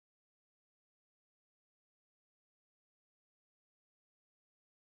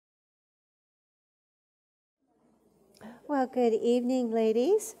Well, good evening,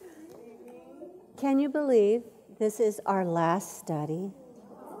 ladies. Can you believe this is our last study?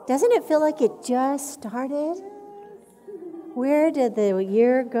 Doesn't it feel like it just started? Where did the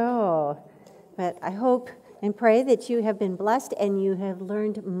year go? But I hope and pray that you have been blessed and you have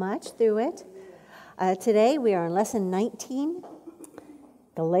learned much through it. Today we are in lesson 19,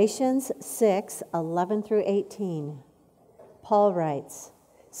 Galatians 6, 11 through 18. Paul writes,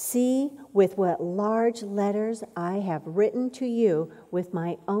 "See with what large letters I have written to you with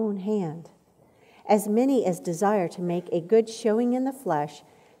my own hand. As many as desire to make a good showing in the flesh,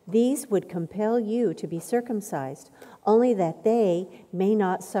 these would compel you to be circumcised, only that they may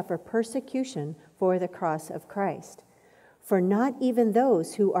not suffer persecution for the cross of Christ. For not even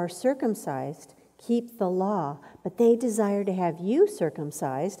those who are circumcised keep the law, but they desire to have you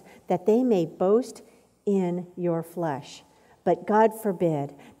circumcised, that they may boast in your flesh. But God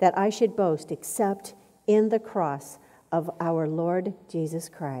forbid that I should boast except in the cross of our Lord Jesus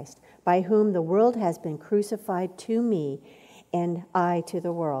Christ, by whom the world has been crucified to me, and I to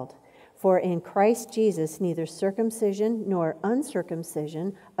the world. For in Christ Jesus neither circumcision nor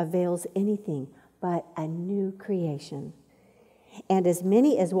uncircumcision avails anything, but a new creation. And as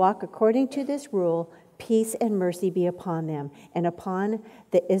many as walk according to this rule, peace and mercy be upon them, and upon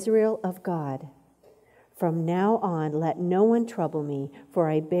the Israel of God. From now on, let no one trouble me, for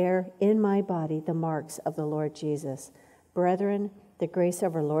I bear in my body the marks of the Lord Jesus. Brethren, the grace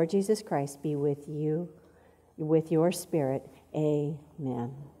of our Lord Jesus Christ be with you, with your spirit.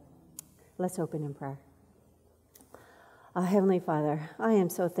 Amen." Let's open in prayer. Heavenly Father, I am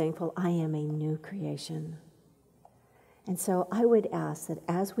so thankful I am a new creation. And so I would ask that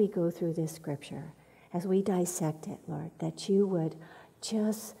as we go through this scripture, as we dissect it, Lord, that you would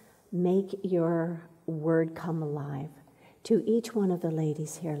just make your word come alive to each one of the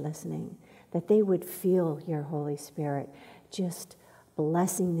ladies here listening, that they would feel your Holy Spirit just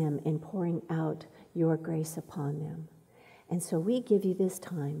blessing them and pouring out your grace upon them. And so we give you this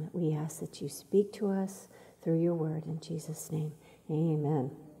time. We ask that you speak to us through your word in Jesus' name.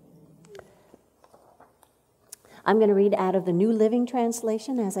 Amen. I'm going to read out of the New Living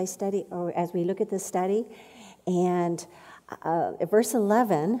Translation as I study, or as we look at this study. And verse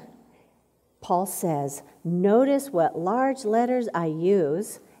 11, Paul says, "Notice what large letters I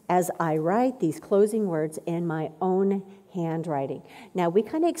use as I write these closing words in my own handwriting." Now, we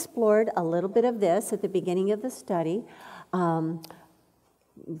kind of explored a little bit of this at the beginning of the study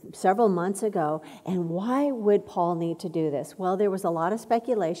several months ago. And why would Paul need to do this? Well, there was a lot of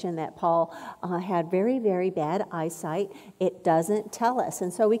speculation that Paul had very, very bad eyesight. It doesn't tell us,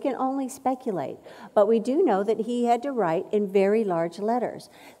 and so we can only speculate. But we do know that he had to write in very large letters.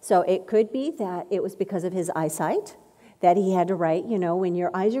 So it could be that it was because of his eyesight that he had to write. You know, when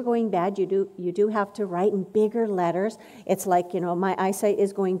your eyes are going bad, you do have to write in bigger letters. It's like, my eyesight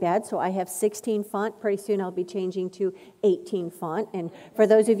is going bad, so I have 16 font. Pretty soon I'll be changing to 18 font. And for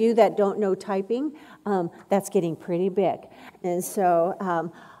those of you that don't know typing, that's getting pretty big. And so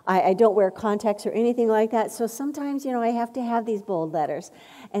I don't wear contacts or anything like that, so sometimes, I have to have these bold letters.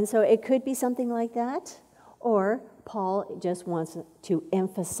 And so it could be something like that, or Paul just wants to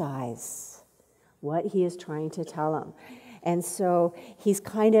emphasize what he is trying to tell them. And so he's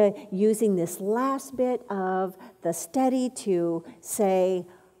kind of using this last bit of the study to say,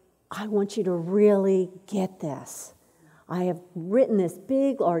 I want you to really get this. I have written this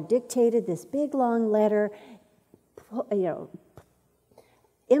big, or dictated this big, long letter,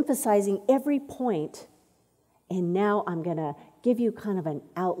 emphasizing every point, and now I'm going to give you kind of an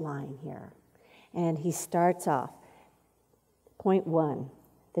outline here. And he starts off, point 1,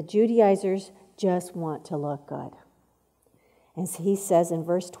 the Judaizers just want to look good. And he says in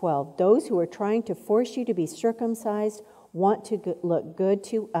verse 12, "Those who are trying to force you to be circumcised want to look good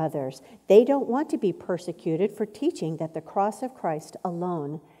to others. They don't want to be persecuted for teaching that the cross of Christ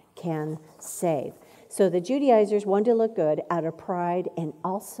alone can save." So the Judaizers wanted to look good out of pride and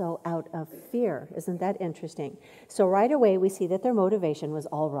also out of fear. Isn't that interesting? So right away we see that their motivation was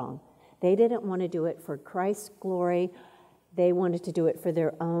all wrong. They didn't want to do it for Christ's glory. They wanted to do it for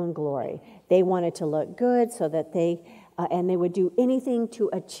their own glory. They wanted to look good so that they would do anything to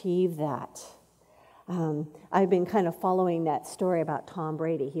achieve that. I've been kind of following that story about Tom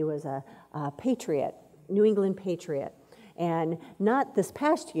Brady. He was a Patriot, New England Patriot. And not this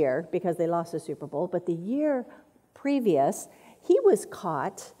past year, because they lost the Super Bowl, but the year previous, he was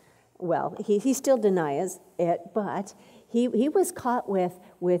caught, well, he still denies it, but he was caught with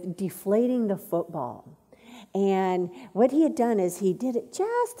deflating the football. And what he had done is he did it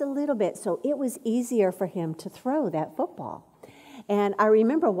just a little bit so it was easier for him to throw that football. And I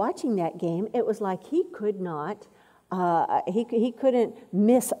remember watching that game. It was like he could not He couldn't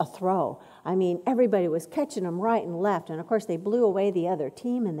miss a throw. I mean, everybody was catching him right and left. And, of course, they blew away the other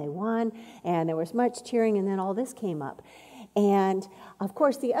team, and they won. And there was much cheering, and then all this came up. And, of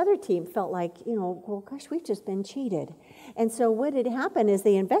course, the other team felt like, well, gosh, we've just been cheated. And so what had happened is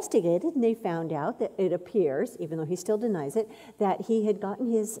they investigated, and they found out that it appears, even though he still denies it, that he had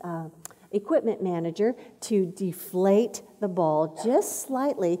gotten his equipment manager to deflate the ball just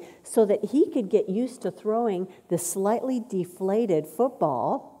slightly so that he could get used to throwing the slightly deflated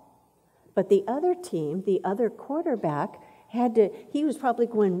football. But the other team, the other quarterback, he was probably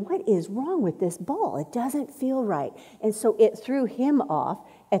going, what is wrong with this ball? It doesn't feel right. And so it threw him off,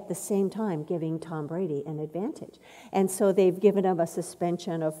 at the same time giving Tom Brady an advantage. And so they've given him a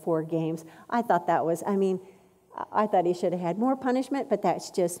suspension of 4 games. I thought he should have had more punishment, but that's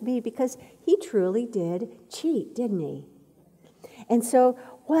just me, because he truly did cheat, didn't he? And so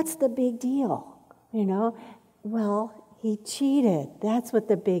what's the big deal? Well, he cheated. That's what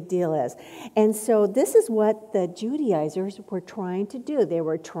the big deal is. And so this is what the Judaizers were trying to do. They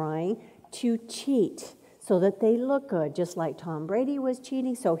were trying to cheat so that they look good, just like Tom Brady was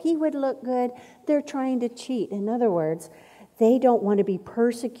cheating, so he would look good. They're trying to cheat. In other words, they don't want to be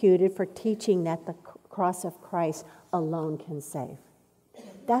persecuted for teaching that the cross of Christ alone can save.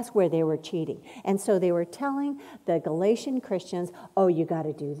 That's where they were cheating. And so they were telling the Galatian Christians, oh, you got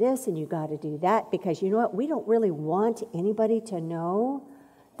to do this and you got to do that, because you know what? We don't really want anybody to know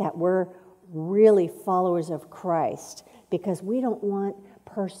that we're really followers of Christ, because we don't want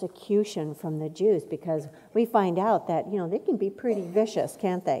persecution from the Jews, because we find out that, they can be pretty vicious,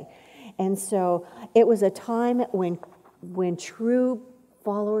 can't they? And so it was a time when true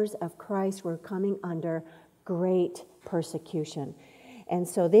followers of Christ were coming under great persecution. And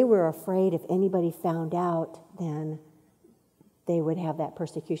so they were afraid if anybody found out, then they would have that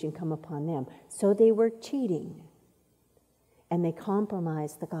persecution come upon them. So they were cheating. And they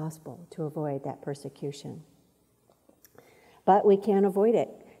compromised the gospel to avoid that persecution. But we can't avoid it.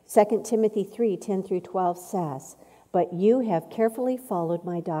 2 Timothy 3:10-12 says, "But you have carefully followed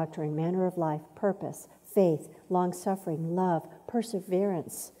my doctrine, manner of life, purpose, faith, long-suffering, love,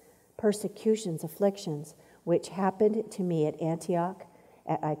 perseverance, persecutions, afflictions, which happened to me at Antioch,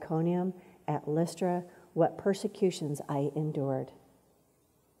 at Iconium, at Lystra, what persecutions I endured.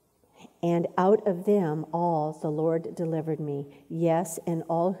 And out of them all the Lord delivered me. Yes, and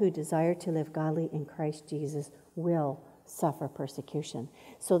all who desire to live godly in Christ Jesus will suffer persecution."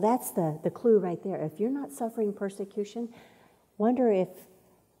 So that's the clue right there. If you're not suffering persecution,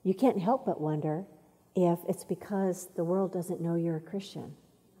 you can't help but wonder if it's because the world doesn't know you're a Christian.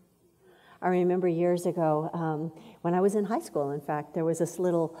 I remember years ago, when I was in high school, in fact, there was this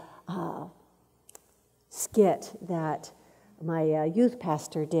little skit that my youth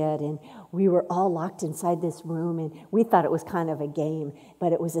pastor did, and we were all locked inside this room, and we thought it was kind of a game,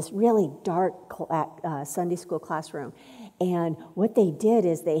 but it was this really dark Sunday school classroom. And what they did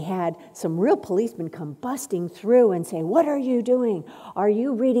is they had some real policemen come busting through and say, "What are you doing? Are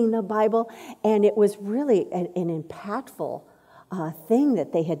you reading the Bible?" And it was really an impactful thing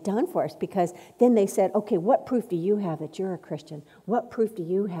that they had done for us, because then they said, "Okay, what proof do you have that you're a Christian? What proof do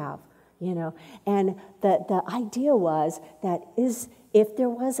you have?" And the idea was that if there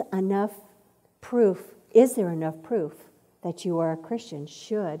was enough proof, is there enough proof that you are a Christian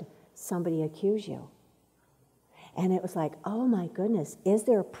should somebody accuse you? And it was like, oh my goodness, is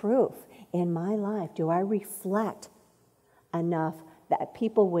there proof in my life? Do I reflect enough that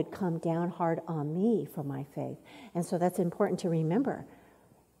people would come down hard on me for my faith? And so that's important to remember.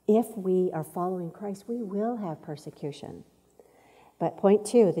 If we are following Christ, we will have persecution. But point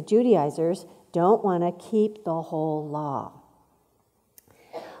 2, the Judaizers don't want to keep the whole law.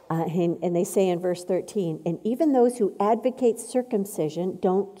 And they say in verse 13, "And even those who advocate circumcision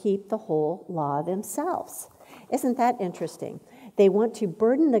don't keep the whole law themselves." Isn't that interesting? They want to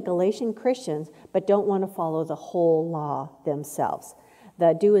burden the Galatian Christians, but don't want to follow the whole law themselves.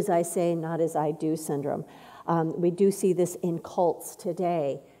 The do as I say, not as I do syndrome. We do see this in cults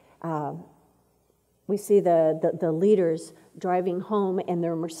today. We see the leaders driving home in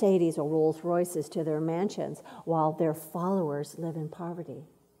their Mercedes or Rolls Royces to their mansions while their followers live in poverty.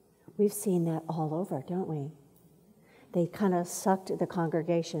 We've seen that all over, don't we? They kind of sucked the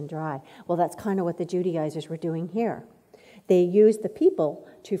congregation dry. Well, that's kind of what the Judaizers were doing here. They used the people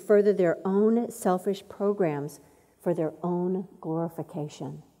to further their own selfish programs for their own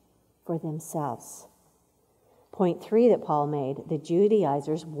glorification, for themselves. Point 3 that Paul made, the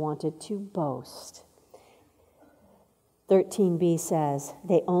Judaizers wanted to boast. 13b says,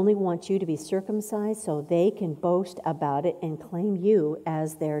 "They only want you to be circumcised so they can boast about it and claim you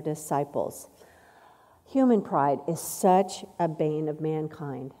as their disciples." Human pride is such a bane of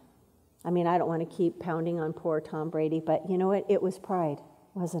mankind. I mean, I don't want to keep pounding on poor Tom Brady, but you know what? It was pride,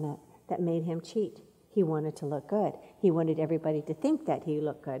 wasn't it, that made him cheat. He wanted to look good. He wanted everybody to think that he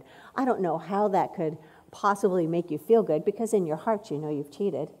looked good. I don't know how that could possibly make you feel good, because in your heart you know you've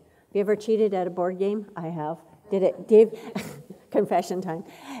cheated. Have you ever cheated at a board game? I have. Dave, confession time.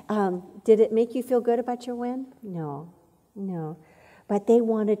 Did it make you feel good about your win? No. But they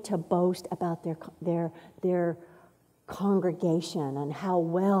wanted to boast about their congregation and how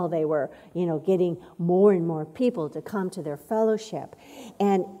well they were, getting more and more people to come to their fellowship.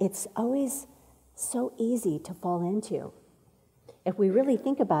 And it's always so easy to fall into. If we really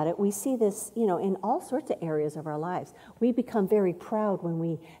think about it, we see this, in all sorts of areas of our lives. We become very proud when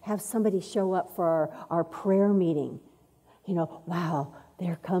we have somebody show up for our prayer meeting. Wow,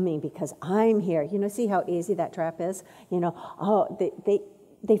 they're coming because I'm here. See how easy that trap is?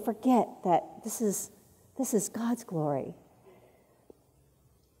 They forget that this is God's glory.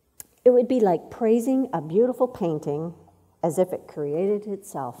 It would be like praising a beautiful painting as if it created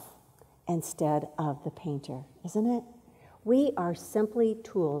itself instead of the painter, isn't it? We are simply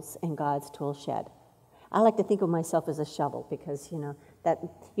tools in God's tool shed. I like to think of myself as a shovel because, that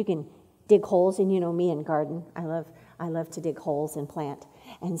you can dig holes, and me in garden. I love to dig holes and plant.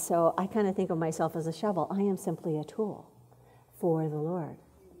 And so I kind of think of myself as a shovel. I am simply a tool for the Lord.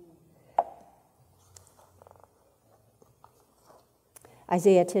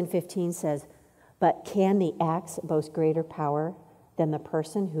 Isaiah 10:15 says, "But can the axe boast greater power than the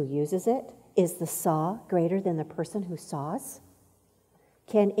person who uses it? Is the saw greater than the person who saws?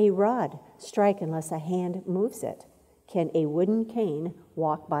 Can a rod strike unless a hand moves it? Can a wooden cane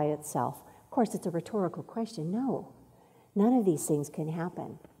walk by itself?" Of course, it's a rhetorical question. No, none of these things can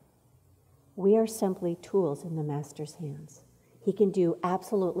happen. We are simply tools in the Master's hands. He can do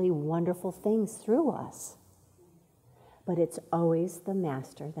absolutely wonderful things through us. But it's always the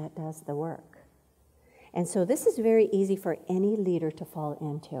Master that does the work. And so this is very easy for any leader to fall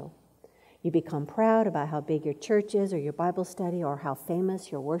into. You become proud about how big your church is or your Bible study or how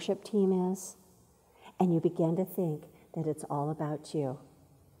famous your worship team is, and you begin to think that it's all about you.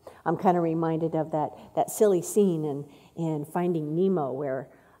 I'm kind of reminded of that silly scene in Finding Nemo where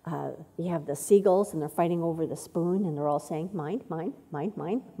you have the seagulls and they're fighting over the spoon and they're all saying, mine, mine, mine,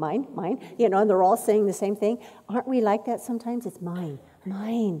 mine, mine, mine, and they're all saying the same thing. Aren't we like that sometimes? It's mine,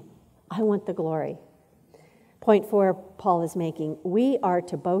 mine. I want the glory. Point 4, Paul is making, we are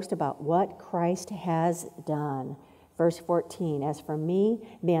to boast about what Christ has done. Verse 14, "As for me,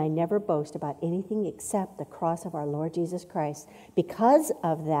 may I never boast about anything except the cross of our Lord Jesus Christ. Because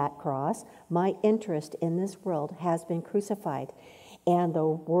of that cross, my interest in this world has been crucified, and the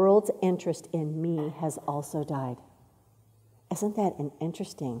world's interest in me has also died." Isn't that an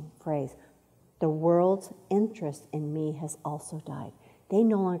interesting phrase? The world's interest in me has also died. They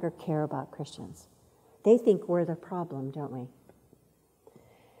no longer care about Christians. They think we're the problem, don't we?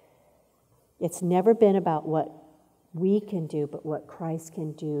 It's never been about what we can do, but what Christ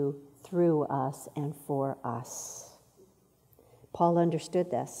can do through us and for us. Paul understood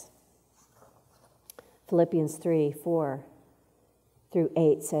this. Philippians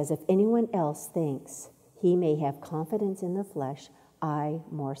 3:4-8 says, "If anyone else thinks he may have confidence in the flesh, I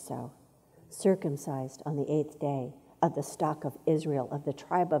more so. Circumcised on the 8th day, of the stock of Israel, of the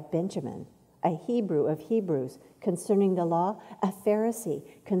tribe of Benjamin, a Hebrew of Hebrews, concerning the law, a Pharisee,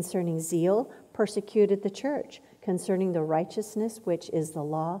 concerning zeal, persecuted the church, concerning the righteousness which is the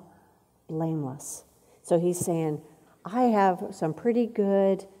law, blameless." So he's saying, I have some pretty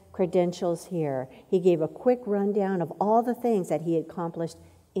good credentials here. He gave a quick rundown of all the things that he had accomplished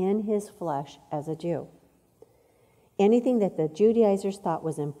in his flesh as a Jew. Anything that the Judaizers thought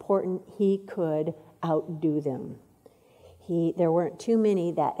was important, he could outdo them. There weren't too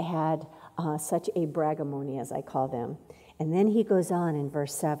many that had such a bragamony, as I call them. And then he goes on in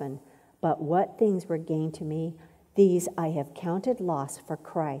verse 7, "But what things were gained to me, these I have counted loss for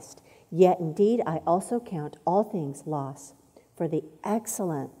Christ. Yet indeed I also count all things loss for the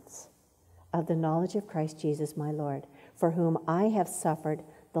excellence of the knowledge of Christ Jesus my Lord, for whom I have suffered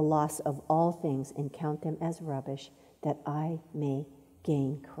the loss of all things and count them as rubbish, that I may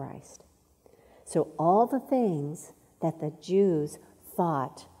gain Christ." So all the things that the Jews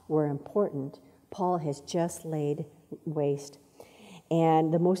thought were important, Paul has just laid waste.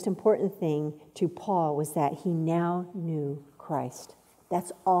 And the most important thing to Paul was that he now knew Christ.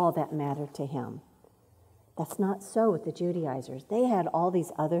 That's all that mattered to him. That's not so with the Judaizers. They had all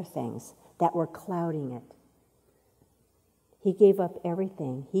these other things that were clouding it. He gave up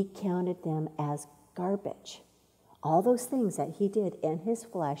everything. He counted them as garbage. All those things that he did in his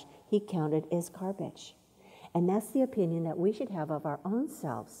flesh, he counted as garbage. And that's the opinion that we should have of our own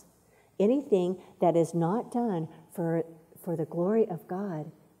selves. Anything that is not done for the glory of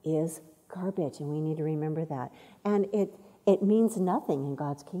God is garbage, and we need to remember that. And it means nothing in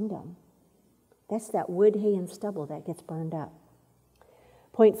God's kingdom. That's that wood, hay, and stubble that gets burned up.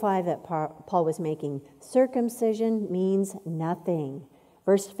 Point 5 that Paul was making, circumcision means nothing.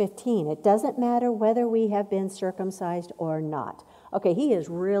 Verse 15, it doesn't matter whether we have been circumcised or not. Okay, he is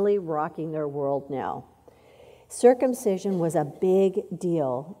really rocking their world now. Circumcision was a big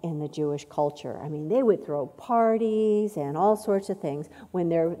deal in the Jewish culture. I mean, they would throw parties and all sorts of things when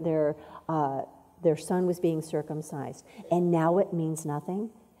their son was being circumcised. And now it means nothing?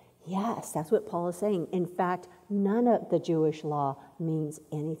 Yes, that's what Paul is saying. In fact, none of the Jewish law means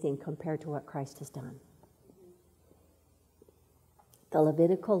anything compared to what Christ has done. The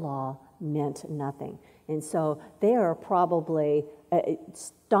Levitical law meant nothing. And so they are probably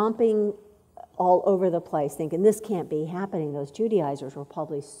stomping all over the place, thinking this can't be happening. Those Judaizers were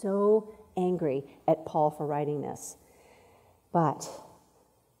probably so angry at Paul for writing this. But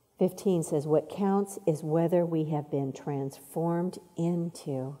 15 says, what counts is whether we have been transformed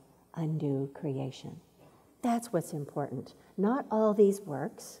into a new creation. That's what's important. Not all these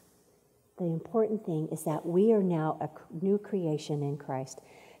works. The important thing is that we are now a new creation in Christ.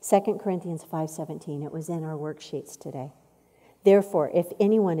 2 Corinthians 5:17, it was in our worksheets today. Therefore, if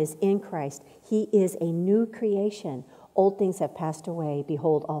anyone is in Christ, he is a new creation. Old things have passed away.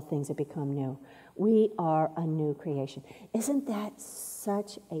 Behold, all things have become new. We are a new creation. Isn't that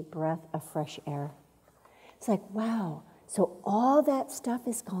such a breath of fresh air? It's like, wow, so all that stuff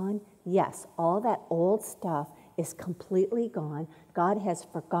is gone? Yes, all that old stuff is completely gone. God has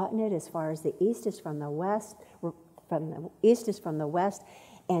forgotten it as far as the east is from the west,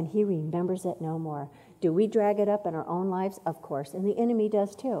 and he remembers it no more. Do we drag it up in our own lives? Of course, and the enemy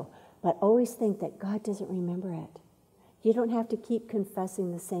does too. But always think that God doesn't remember it. You don't have to keep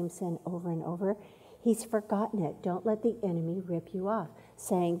confessing the same sin over and over. He's forgotten it. Don't let the enemy rip you off,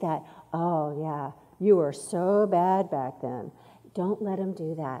 saying that, oh yeah, you were so bad back then. Don't let him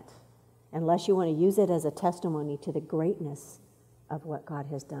do that, unless you want to use it as a testimony to the greatness of what God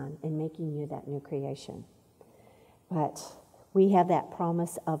has done in making you that new creation. But we have that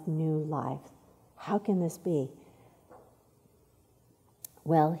promise of new life. How can this be?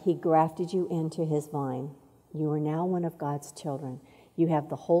 Well, he grafted you into his vine. You are now one of God's children. You have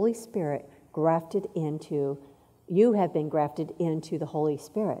the Holy Spirit grafted into, you have been grafted into the Holy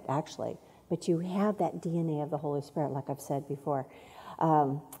Spirit, actually. But you have that DNA of the Holy Spirit, like I've said before.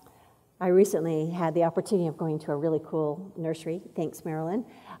 I recently had the opportunity of going to a really cool nursery, thanks Marilyn,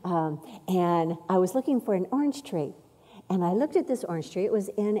 and I was looking for an orange tree. And I looked at this orange tree. It was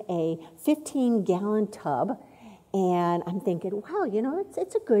in a 15-gallon tub. And I'm thinking, wow, you know,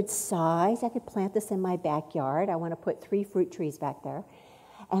 it's a good size. I could plant this in my backyard. I want to put 3 fruit trees back there.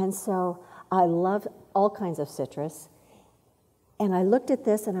 And so I love all kinds of citrus. And I looked at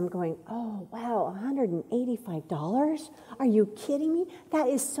this and I'm going, oh, wow, $185? Are you kidding me? That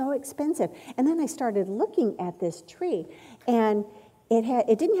is so expensive. And then I started looking at this tree, and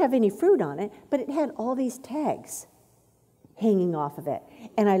it didn't have any fruit on it, but it had all these tags hanging off of it.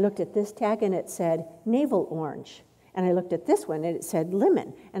 And I looked at this tag and it said navel orange. And I looked at this one and it said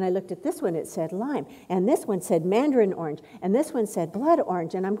lemon. And I looked at this one, it said lime. And this one said mandarin orange. And this one said blood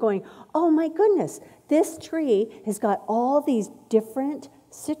orange. And I'm going, oh my goodness, this tree has got all these different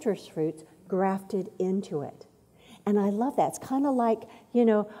citrus fruits grafted into it. And I love that. It's kind of like, you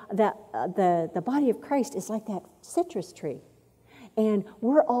know, that the body of Christ is like that citrus tree. And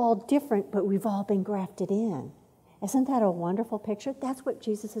we're all different, but we've all been grafted in. Isn't that a wonderful picture? That's what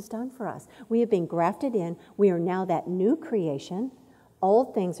Jesus has done for us. We have been grafted in. We are now that new creation.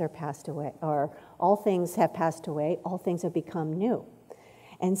 Old things are passed away, or all things have passed away. All things have become new.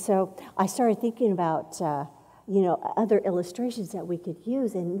 And so I started thinking about, other illustrations that we could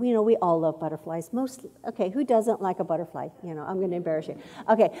use. And, we all love butterflies. Who doesn't like a butterfly? I'm going to embarrass you.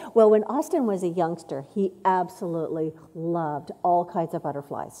 Okay, well, when Austin was a youngster, he absolutely loved all kinds of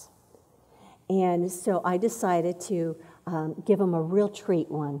butterflies. And so I decided to give him a real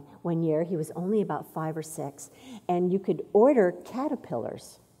treat one year. He was only about 5 or 6. And you could order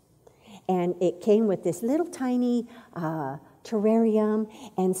caterpillars. And it came with this little tiny terrarium.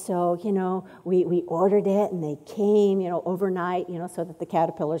 And so, we ordered it and they came, overnight, so that the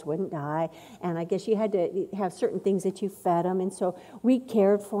caterpillars wouldn't die. And I guess you had to have certain things that you fed them. And so we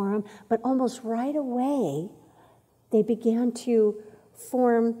cared for them. But almost right away, they began to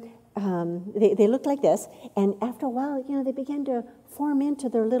form they looked like this, and after a while, they began to form into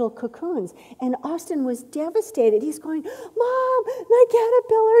their little cocoons. And Austin was devastated. He's going, "Mom, my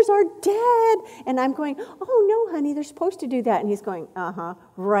caterpillars are dead." And I'm going, "Oh, no, honey, they're supposed to do that." And he's going,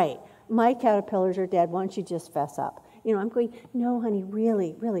 "Right. My caterpillars are dead. Why don't you just fess up?" I'm going, "No, honey,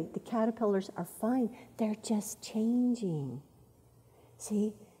 really, the caterpillars are fine. They're just changing."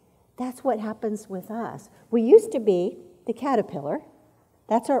 See, that's what happens with us. We used to be the caterpillar.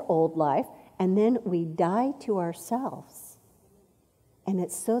 That's our old life. And then we die to ourselves. And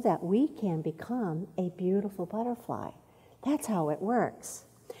it's so that we can become a beautiful butterfly. That's how it works.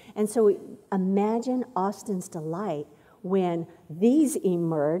 And so imagine Austin's delight when these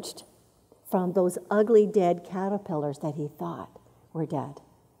emerged from those ugly dead caterpillars that he thought were dead.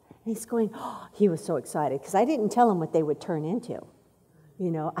 And he's going, he was so excited because I didn't tell him what they would turn into.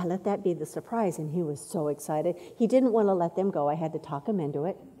 I let that be the surprise, and he was so excited. He didn't want to let them go. I had to talk him into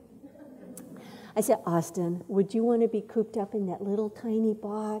it. I said, "Austin, would you want to be cooped up in that little tiny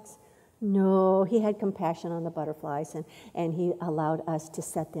box?" No, he had compassion on the butterflies, and he allowed us to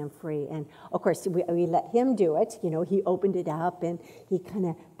set them free. And, of course, we let him do it. He opened it up, and he kind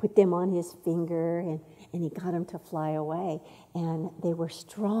of put them on his finger, and he got them to fly away. And they were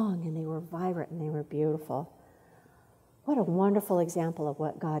strong, and they were vibrant, and they were beautiful. What a wonderful example of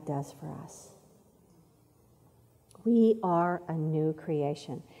what God does for us. We are a new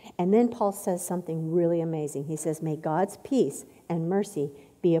creation. And then Paul says something really amazing. He says, "May God's peace and mercy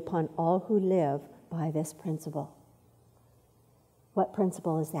be upon all who live by this principle." What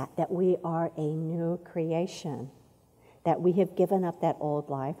principle is that? That we are a new creation. That we have given up that old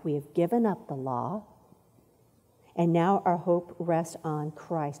life. We have given up the law. And now our hope rests on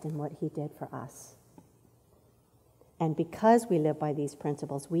Christ and what he did for us. And because we live by these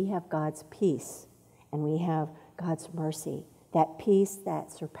principles, we have God's peace and we have God's mercy, that peace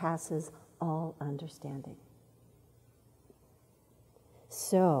that surpasses all understanding.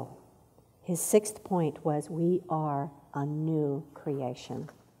 So, his sixth point was we are a new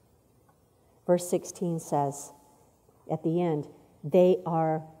creation. Verse 16 says, at the end, they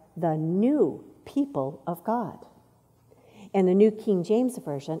are the new people of God. In the New King James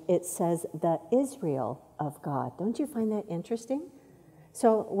Version, it says the Israel of God. Don't you find that interesting?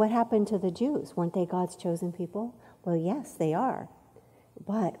 So what happened to the Jews? Weren't they God's chosen people? Well, yes, they are.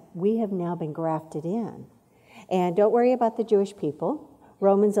 But we have now been grafted in. And don't worry about the Jewish people.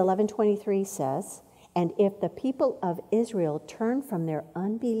 Romans 11:23 says, "And if the people of Israel turn from their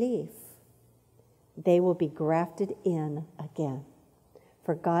unbelief, they will be grafted in again.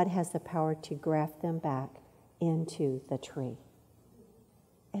 For God has the power to graft them back into the tree."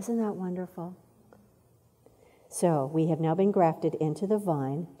 Isn't that wonderful? So we have now been grafted into the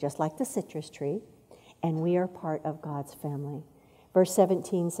vine, just like the citrus tree, and we are part of God's family. Verse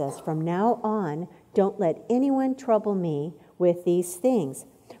 17 says, "From now on, don't let anyone trouble me with these things,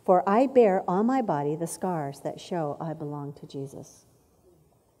 for I bear on my body the scars that show I belong to Jesus."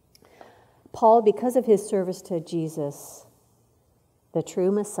 Paul, because of his service to Jesus, the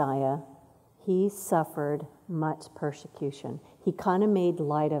true Messiah, he suffered much persecution. He kind of made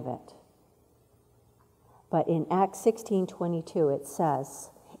light of it. But in Acts 16:22, it says,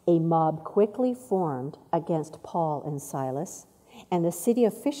 "A mob quickly formed against Paul and Silas, and the city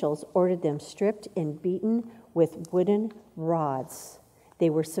officials ordered them stripped and beaten with wooden rods. They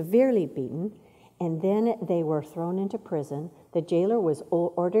were severely beaten, and then they were thrown into prison. The jailer was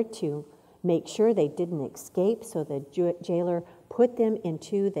ordered to make sure they didn't escape, so the jailer put them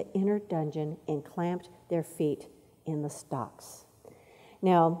into the inner dungeon and clamped their feet in the stocks."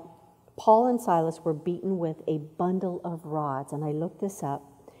 Now, Paul and Silas were beaten with a bundle of rods, and I looked this up.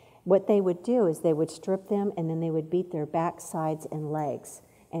 What they would do is they would strip them, and then they would beat their backsides and legs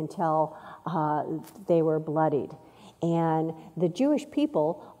until they were bloodied. And the Jewish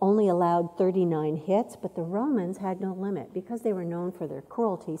people only allowed 39 hits, but the Romans had no limit. Because they were known for their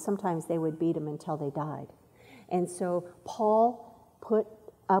cruelty, sometimes they would beat them until they died. And so Paul put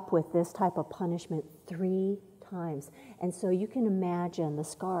up with this type of punishment 3 times. And so you can imagine the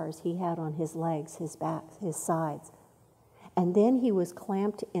scars he had on his legs, his back, his sides. And then he was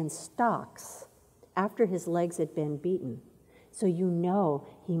clamped in stocks after his legs had been beaten. So you know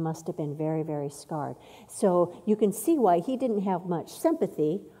he must have been very, very scarred. So you can see why he didn't have much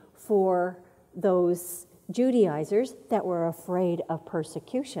sympathy for those Judaizers that were afraid of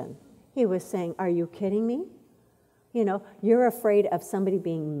persecution. He was saying, "Are you kidding me? You're afraid of somebody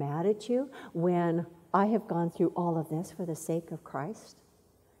being mad at you when I have gone through all of this for the sake of Christ?"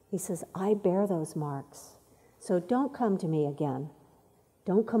 He says, "I bear those marks. So don't come to me again.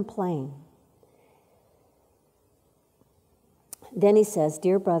 Don't complain." Then he says,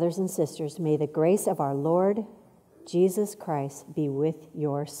 "Dear brothers and sisters, may the grace of our Lord Jesus Christ be with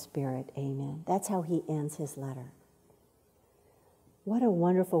your spirit." Amen. That's how he ends his letter. What a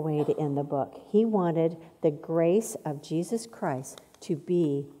wonderful way to end the book. He wanted the grace of Jesus Christ to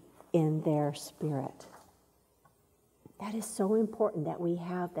be in their spirit. That is so important that we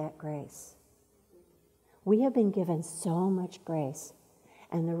have that grace. We have been given so much grace.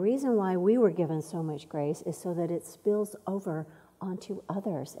 And the reason why we were given so much grace is so that it spills over onto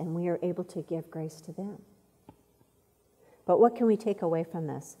others and we are able to give grace to them. But what can we take away from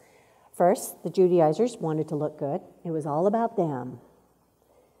this? First, the Judaizers wanted to look good. It was all about them.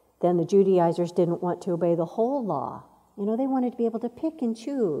 Then the Judaizers didn't want to obey the whole law. They wanted to be able to pick and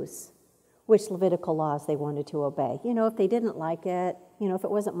choose which Levitical laws they wanted to obey. If they didn't like it, if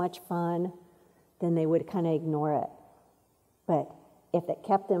it wasn't much fun, then they would kind of ignore it. But if it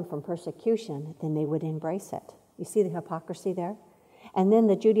kept them from persecution, then they would embrace it. You see the hypocrisy there? And then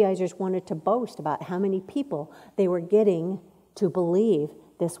the Judaizers wanted to boast about how many people they were getting to believe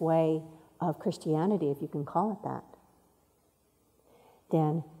this way of Christianity, if you can call it that.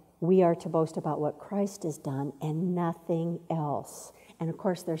 Then we are to boast about what Christ has done and nothing else. And of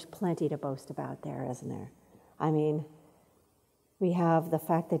course, there's plenty to boast about there, isn't there? I mean, we have the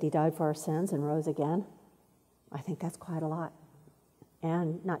fact that he died for our sins and rose again. I think that's quite a lot.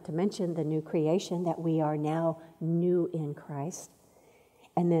 And not to mention the new creation, that we are now new in Christ.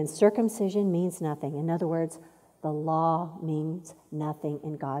 And then circumcision means nothing. In other words, the law means nothing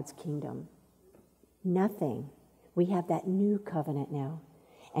in God's kingdom. Nothing. We have that new covenant now.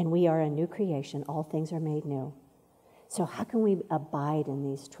 And we are a new creation. All things are made new. So how can we abide in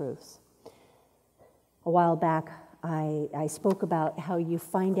these truths? A while back, I spoke about how you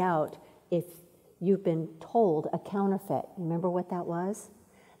find out if you've been told a counterfeit. Remember what that was?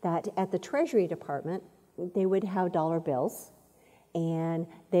 That at the Treasury Department, they would have dollar bills, and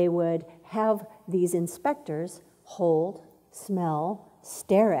they would have these inspectors hold, smell,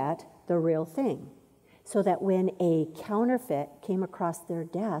 stare at the real thing, so that when a counterfeit came across their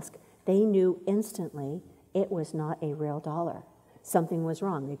desk, they knew instantly it was not a real dollar. Something was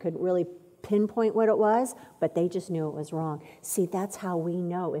wrong. They couldn't really pinpoint what it was, but they just knew it was wrong. See, that's how we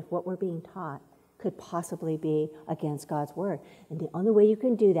know if what we're being taught could possibly be against God's word. And the only way you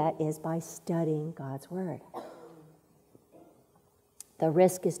can do that is by studying God's word. The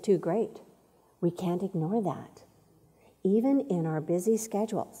risk is too great. We can't ignore that, even in our busy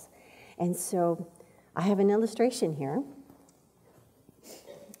schedules. And so I have an illustration here.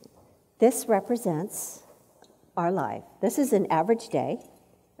 This represents our life. This is an average day,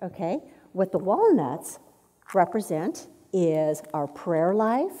 okay? What the walnuts represent is our prayer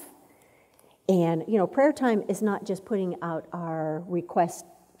life. And, prayer time is not just putting out our request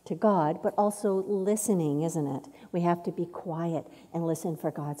to God, but also listening, isn't it? We have to be quiet and listen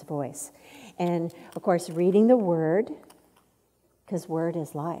for God's voice. And, of course, reading the Word, because Word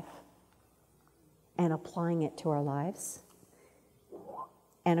is life, and applying it to our lives.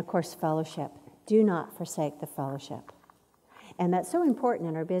 And, of course, fellowship. Do not forsake the fellowship. And that's so important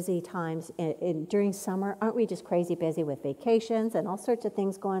in our busy times. During summer, aren't we just crazy busy with vacations and all sorts of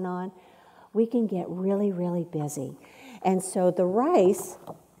things going on? We can get really, really busy. And so the rice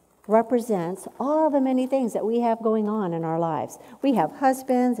represents all the many things that we have going on in our lives. We have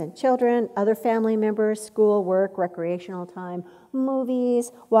husbands and children, other family members, school, work, recreational time,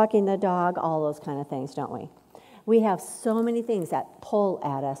 movies, walking the dog, all those kind of things, don't we? We have so many things that pull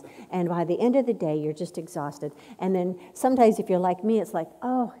at us, and by the end of the day, you're just exhausted. And then sometimes if you're like me, it's like,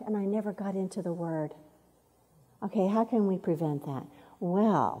 oh, and I never got into the Word. Okay, how can we prevent that?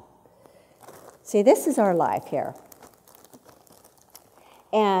 Well, see, this is our life here.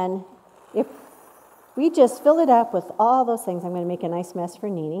 And if we just fill it up with all those things, I'm going to make a nice mess for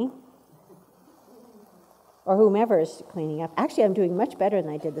Nini, or whomever is cleaning up. Actually, I'm doing much better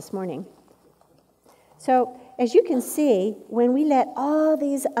than I did this morning. So, as you can see, when we let all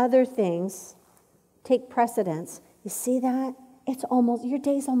these other things take precedence, you see that? Your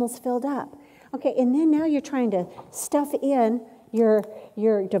day's almost filled up. Okay, and then now you're trying to stuff in your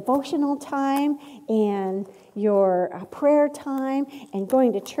devotional time and your prayer time and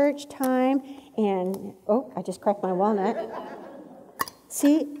going to church time and, oh, I just cracked my walnut.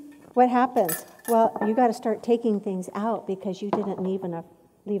 See what happens? Well, you got to start taking things out because you didn't leave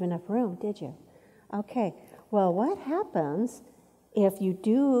enough room, did you? Okay, well, what happens if you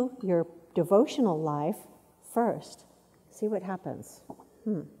do your devotional life first? See what happens.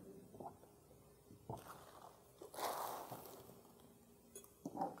 All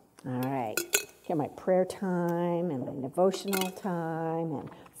right, get my prayer time and my devotional time and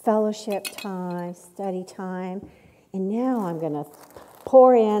fellowship time, study time. And now I'm going to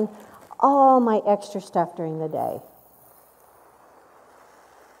pour in all my extra stuff during the day.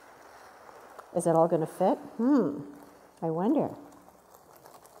 Is it all going to fit? I wonder.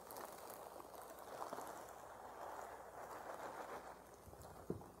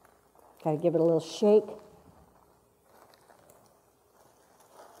 Got to give it a little shake.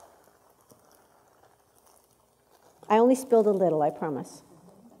 I only spilled a little, I promise.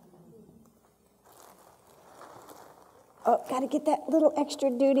 Oh, got to get that little extra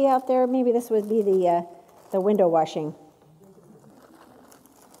duty out there. Maybe this would be the window washing.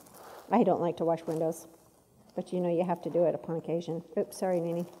 I don't like to wash windows, but you have to do it upon occasion. Oops, sorry,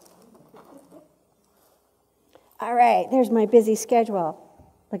 Nini. All right, there's my busy schedule.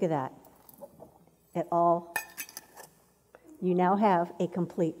 Look at that. You now have a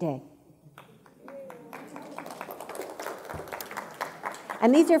complete day.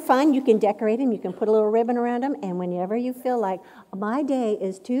 And these are fun. You can decorate them. You can put a little ribbon around them. And whenever you feel like my day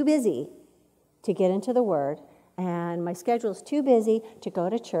is too busy to get into the Word, and my schedule is too busy to go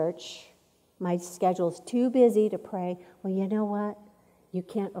to church, my schedule is too busy to pray, well, you know what? You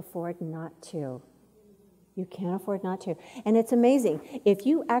can't afford not to. You can't afford not to. And it's amazing. If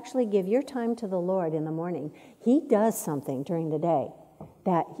you actually give your time to the Lord in the morning, He does something during the day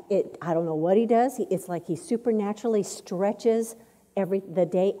I don't know what He does. It's like He supernaturally stretches the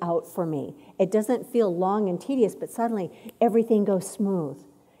day out for me. It doesn't feel long and tedious, but suddenly everything goes smooth.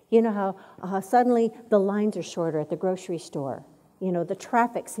 You know how suddenly the lines are shorter at the grocery store. The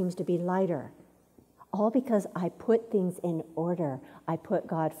traffic seems to be lighter. All because I put things in order. I put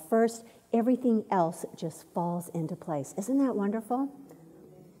God first. Everything else just falls into place. Isn't that wonderful?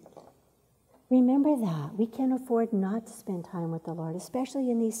 Remember that. We can't afford not to spend time with the Lord,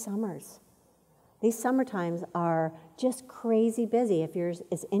 especially in these summers. These summer times are just crazy busy. If yours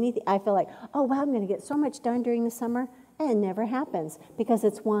is anything, I feel like, oh, wow, I'm going to get so much done during the summer. And it never happens because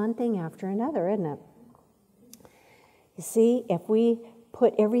it's one thing after another, isn't it? You see, if we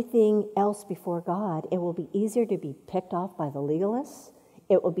put everything else before God, it will be easier to be picked off by the legalists.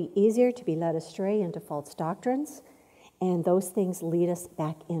 It will be easier to be led astray into false doctrines. And those things lead us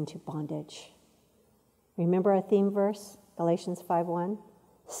back into bondage. Remember our theme verse, Galatians 5:1?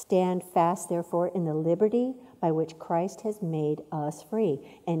 Stand fast, therefore, in the liberty by which Christ has made us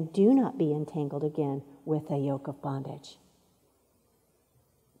free, and do not be entangled again with a yoke of bondage.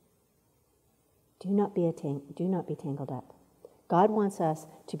 Do not be tangled up. God wants us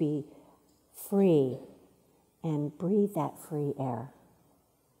to be free and breathe that free air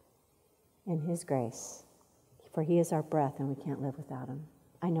in His grace, for He is our breath, and we can't live without Him.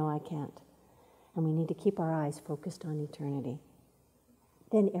 I know I can't. And we need to keep our eyes focused on eternity.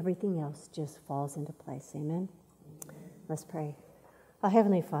 Then everything else just falls into place. Amen? Let's pray. Our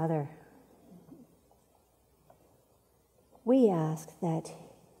Heavenly Father, we ask that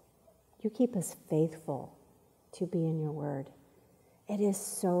You keep us faithful to be in Your Word. It is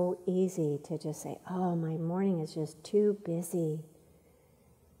so easy to just say, oh, my morning is just too busy.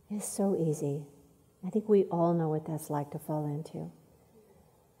 It's so easy. I think we all know what that's like to fall into.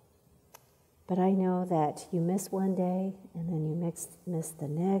 But I know that you miss one day, and then you miss the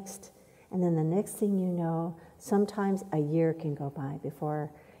next, and then the next thing you know, sometimes a year can go by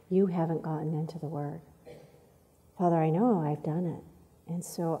before you haven't gotten into the Word. Father, I know I've done it. And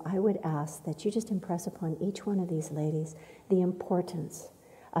so I would ask that You just impress upon each one of these ladies the importance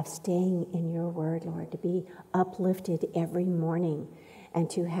of staying in Your Word, Lord, to be uplifted every morning and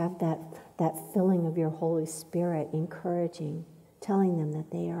to have that filling of Your Holy Spirit encouraging, telling them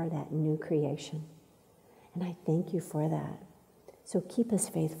that they are that new creation. And I thank You for that. So keep us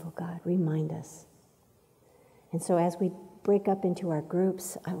faithful, God. Remind us. And so as we break up into our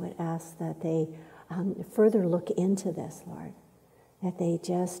groups, I would ask that they further look into this, Lord, that they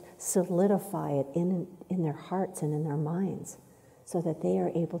just solidify it in their hearts and in their minds so that they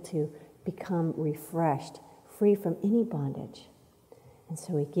are able to become refreshed, free from any bondage. And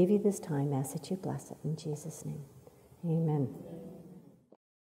so we give You this time, ask that You bless it in Jesus' name. Amen.